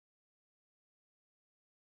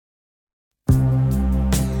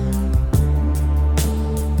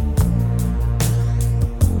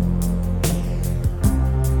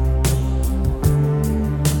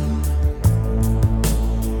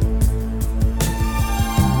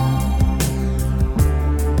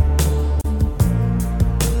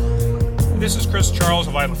this is Chris Charles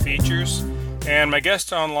of Idle Features, and my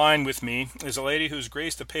guest online with me is a lady who's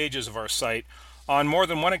graced the pages of our site on more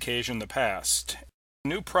than one occasion in the past. A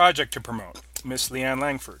new project to promote, Miss Leanne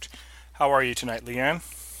Langford. How are you tonight, Leanne?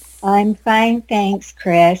 I'm fine, thanks,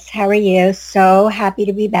 Chris. How are you? So happy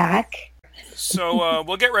to be back. So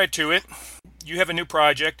we'll get right to it. You have a new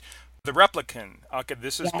project, The Replicant. Okay,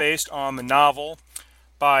 this is based on the novel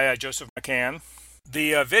by Joseph McCann.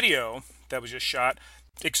 The video that was just shot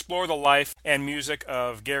explore the life and music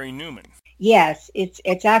of Gary Numan. Yes,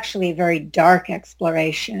 it's actually a very dark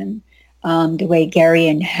exploration, the way Gary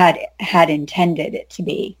had intended it to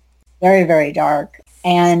be. Very, very dark.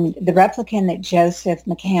 And The Replicant that Joseph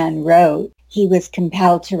McCann wrote, he was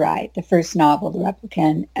compelled to write the first novel, The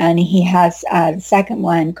Replicant, and he has the second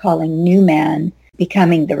one calling New Man,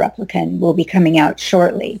 Becoming the Replicant, will be coming out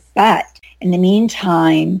shortly. But in the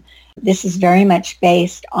meantime, this is very much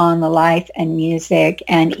based on the life and music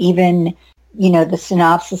and even, the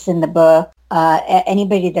synopsis in the book.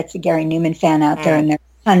 Anybody that's a Gary Numan fan out there, and there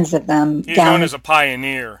are tons of them. He's known as a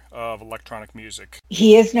pioneer of electronic music.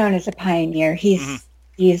 He is known as a pioneer.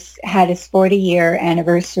 He's had his 40-year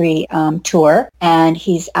anniversary tour, and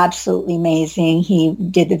he's absolutely amazing. He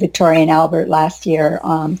did the Victoria and Albert last year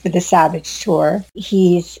for the Savage Tour.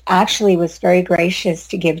 He's actually was very gracious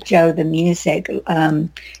to give Joe the music,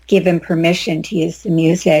 give him permission to use the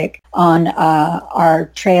music on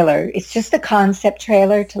our trailer. It's just a concept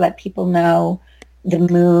trailer to let people know the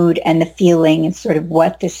mood and the feeling and sort of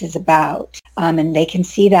what this is about. And they can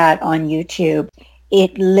see that on YouTube.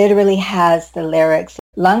 It literally has the lyrics,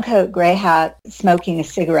 long coat, gray hat, smoking a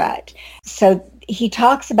cigarette. So he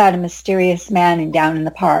talks about a mysterious man in Down in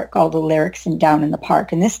the Park, all the lyrics in Down in the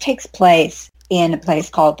Park. And this takes place in a place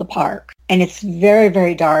called the Park. And it's very,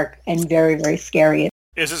 very dark and very, very scary.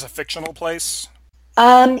 Is this a fictional place?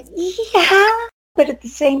 Yeah. But at the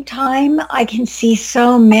same time, I can see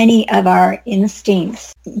so many of our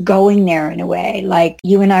instincts going there in a way. Like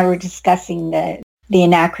you and I were discussing the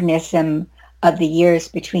anachronism of the years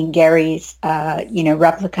between Gary's,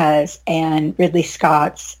 replicas and Ridley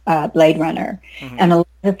Scott's Blade Runner. Mm-hmm. And a lot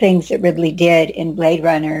of the things that Ridley did in Blade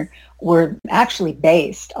Runner were actually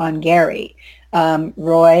based on Gary.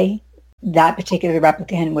 Roy, that particular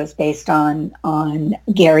replicant, was based on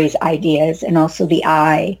Gary's ideas, and also the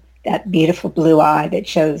eye, that beautiful blue eye that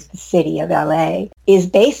shows the city of LA, is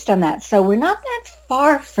based on that. So we're not that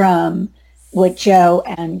far from what Joe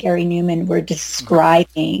and Gary Numan were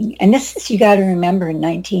describing. And this is, you got to remember, in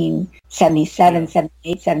 1977,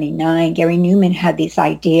 78, 79, Gary Numan had these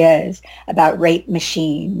ideas about rape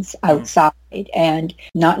machines outside and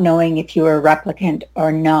not knowing if you were a replicant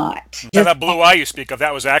or not. So that blue eye you speak of,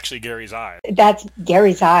 that was actually Gary's eye. That's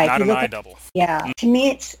Gary's eye. Not an eye double. Yeah. To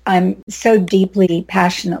me, I'm so deeply,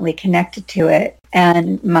 passionately connected to it.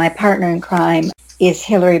 And my partner in crime is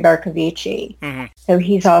Hilary Bercovici. Mm-hmm. So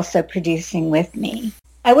he's also producing with me.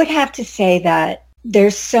 I would have to say that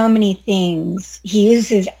there's so many things. He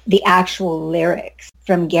uses the actual lyrics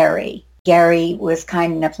from Gary. Gary was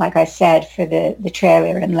kind enough, like I said, for the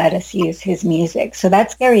trailer and let us use his music. So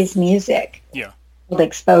that's Gary's music. Yeah. With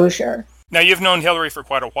Exposure. Now, you've known Hilary for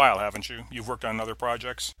quite a while, haven't you? You've worked on other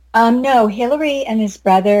projects? No, Hilary and his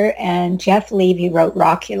brother and Jeff Levy wrote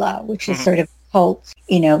Rockula, which is sort of cult,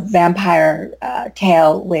 vampire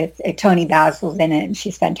tale with Tony Basil's in it, and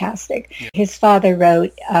she's fantastic. Yeah. His father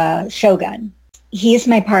wrote Shogun. He's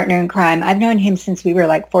my partner in crime. I've known him since we were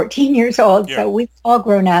like 14 years old, so we've all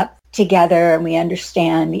grown up together and we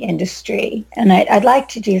understand the industry. And I'd like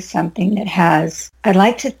to do something I'd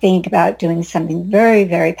like to think about doing something very,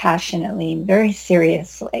 very passionately and very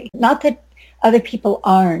seriously. Not that other people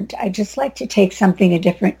aren't. I just like to take something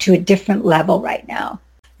to a different level right now.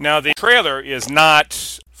 Now, the trailer is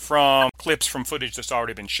not from clips from footage that's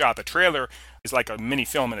already been shot. The trailer is like a mini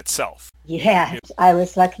film in itself. Yeah, I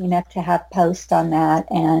was lucky enough to have post on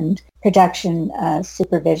that and production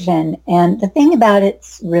supervision. And the thing about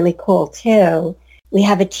it's really cool, too. We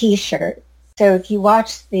have a T-shirt. So if you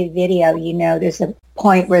watch the video, there's a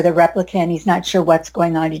point where the replicant, he's not sure what's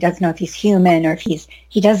going on. He doesn't know if he's human or if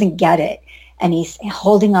he doesn't get it. And he's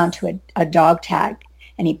holding on to a dog tag.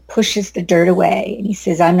 And he pushes the dirt away and he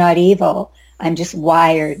says, I'm not evil. I'm just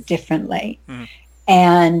wired differently. Mm-hmm.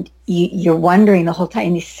 And you're wondering the whole time.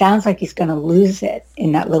 And he sounds like he's going to lose it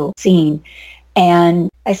in that little scene.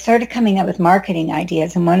 And I started coming up with marketing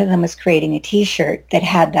ideas. And one of them was creating a T-shirt that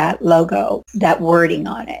had that logo, that wording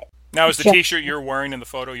on it. Now, is the T-shirt you're wearing in the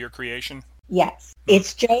photo your creation? Yes.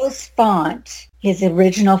 It's Joe's font, his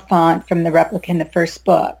original font from The Replicant, the first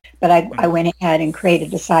book. But I went ahead and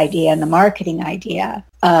created this idea and the marketing idea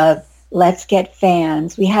of let's get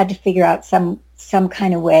fans. We had to figure out some some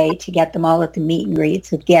kind of way to get them all at the meet and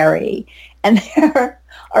greets with Gary. And there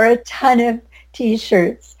are a ton of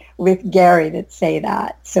T-shirts with Gary that say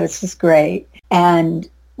that. So it's just great. And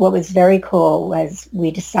what was very cool was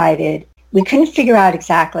we decided, we couldn't figure out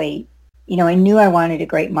exactly, I knew I wanted a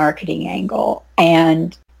great marketing angle.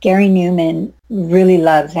 And Gary Newman really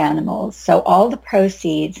loves animals. So all the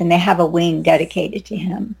proceeds, and they have a wing dedicated to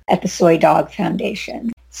him at the Soy Dog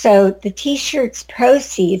Foundation. So the T-shirts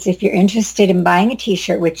proceeds, if you're interested in buying a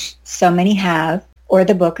T-shirt, which so many have, or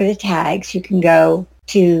the book or the tags, you can go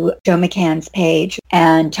to Joe McCann's page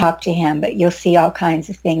and talk to him, but you'll see all kinds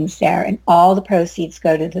of things there. And all the proceeds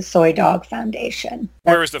go to the Soy Dog Foundation.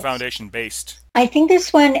 Where is the foundation based? I think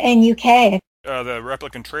there's one in UK. The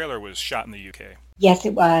Replicant trailer was shot in the UK. Yes,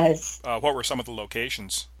 it was. What were some of the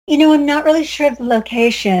locations? I'm not really sure of the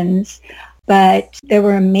locations, but there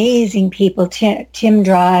were amazing people. Tim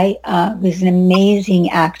Dry, who's an amazing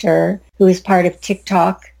actor, who is part of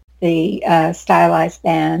TikTok, the stylized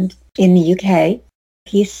band in the UK.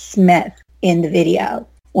 He's Smith in the video.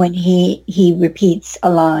 When he repeats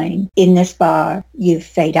a line, "In this bar, you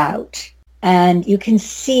fade out." And you can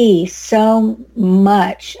see so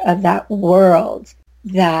much of that world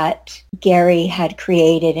that Gary had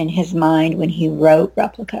created in his mind when he wrote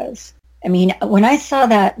Replicas. I mean, when I saw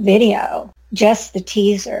that video, just the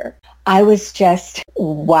teaser, I was just,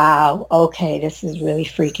 wow, okay, this is really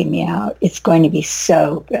freaking me out. It's going to be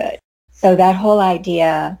so good. So that whole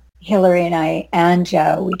idea, Hillary and I and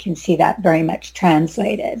Joe, we can see that very much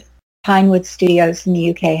translated. Pinewood Studios in the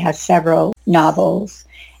UK has several novels.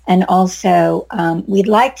 And also, we'd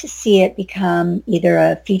like to see it become either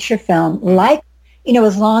a feature film, like,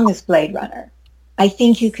 as long as Blade Runner. I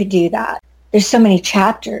think you could do that. There's so many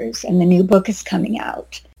chapters, and the new book is coming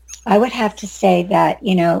out. I would have to say that,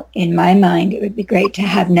 in my mind, it would be great to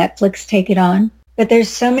have Netflix take it on. But there's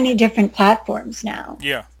so many different platforms now.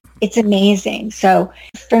 Yeah. It's amazing. So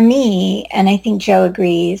for me, and I think Joe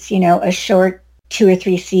agrees, a short 2 or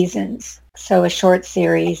 3 seasons. So a short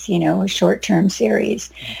series, a short-term series.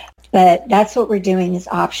 But that's what we're doing, is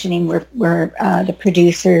optioning. We're the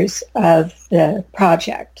producers of the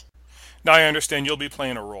project. Now I understand you'll be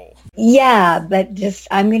playing a role. Yeah, but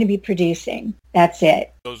I'm going to be producing. That's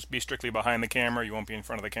it. Those be strictly behind the camera? You won't be in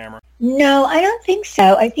front of the camera? No, I don't think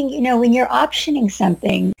so. I think, when you're optioning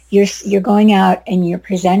something, you're going out and you're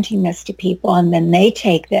presenting this to people, and then they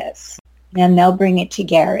take this, and they'll bring it to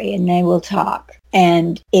Gary, and they will talk.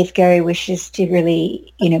 And if Gary wishes to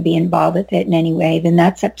really, be involved with it in any way, then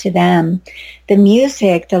that's up to them. The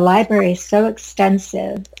music, the library is so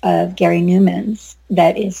extensive of Gary Newman's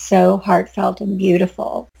that is so heartfelt and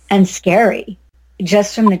beautiful and scary.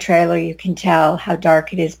 Just from the trailer, you can tell how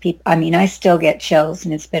dark it is. I still get chills,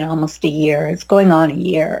 and it's been almost a year. It's going on a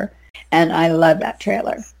year. And I love that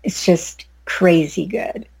trailer. It's just crazy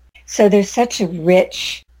good. So there's such a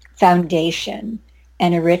rich foundation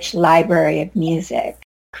and a rich library of music.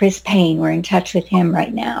 Chris Payne, we're in touch with him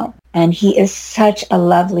right now. And he is such a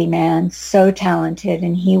lovely man, so talented.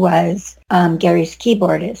 And he was Gary's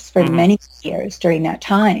keyboardist for many years during that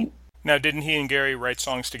time. Now, didn't he and Gary write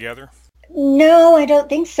songs together? No, I don't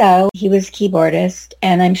think so. He was keyboardist.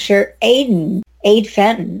 And I'm sure Aid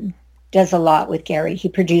Fenton does a lot with Gary. He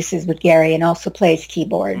produces with Gary and also plays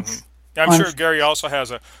keyboards. Yeah, I'm sure Gary also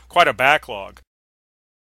has quite a backlog.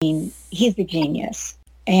 He's a genius.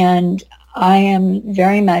 And I am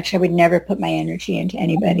very much, I would never put my energy into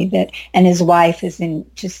anybody and his wife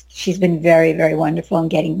she's been very, very wonderful in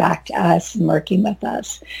getting back to us and working with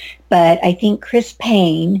us. But I think Chris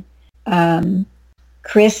Payne,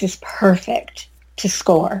 Chris is perfect to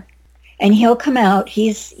score. And he'll come out,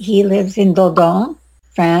 he lives in Dordogne,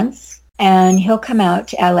 France, and he'll come out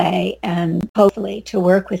to LA and hopefully to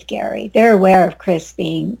work with Gary. They're aware of Chris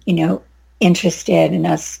being, interested in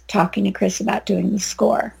us talking to Chris about doing the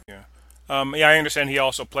score. Yeah. I understand he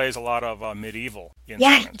also plays a lot of medieval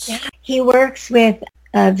instruments. Yeah. He works with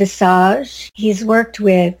Visage. He's worked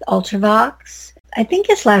with Ultravox. I think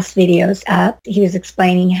his last video's up. He was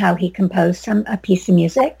explaining how he composed a piece of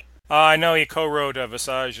music. I know he co-wrote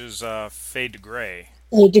Visage's Fade to Grey.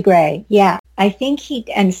 Fade to Grey, yeah. I think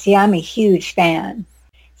I'm a huge fan.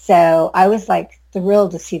 So I was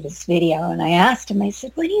thrilled to see this video, and I asked him, I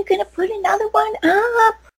said, when are you going to put another one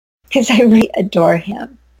up? Because I really adore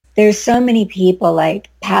him. There's so many people like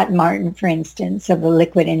Pat Martin, for instance, of the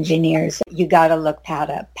Liquid Engineers. You got to look Pat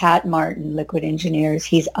up. Pat Martin, Liquid Engineers.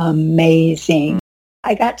 He's amazing.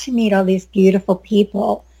 I got to meet all these beautiful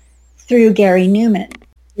people through Gary Newman,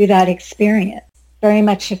 through that experience. Very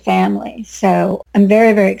much a family. So I'm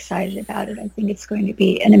very, very excited about it. I think it's going to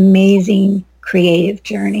be an amazing creative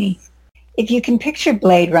journey. if you can picture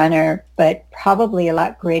Blade Runner, but probably a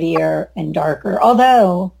lot grittier and darker,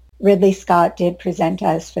 although Ridley Scott did present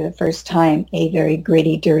us for the first time a very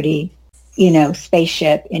gritty, dirty,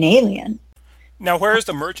 spaceship in Alien. Now, where is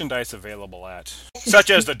the merchandise available at? Such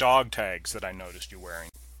as the dog tags that I noticed you wearing.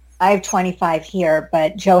 I have 25 here,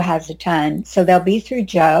 but Joe has a ton. So they'll be through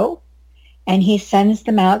Joe, and he sends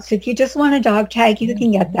them out. So if you just want a dog tag, you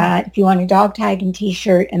can get that. If you want a dog tag and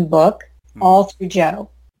T-shirt and book, all through Joe.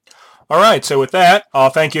 All right. So with that, I'll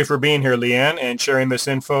thank you for being here, Leanne, and sharing this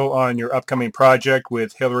info on your upcoming project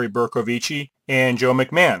with Hillary Bercovici and Joe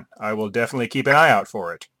McMahon. I will definitely keep an eye out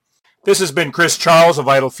for it. This has been Chris Charles of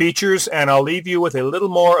Vital Features, and I'll leave you with a little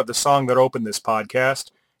more of the song that opened this podcast,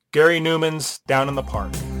 Gary Numan's Down in the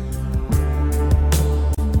Park.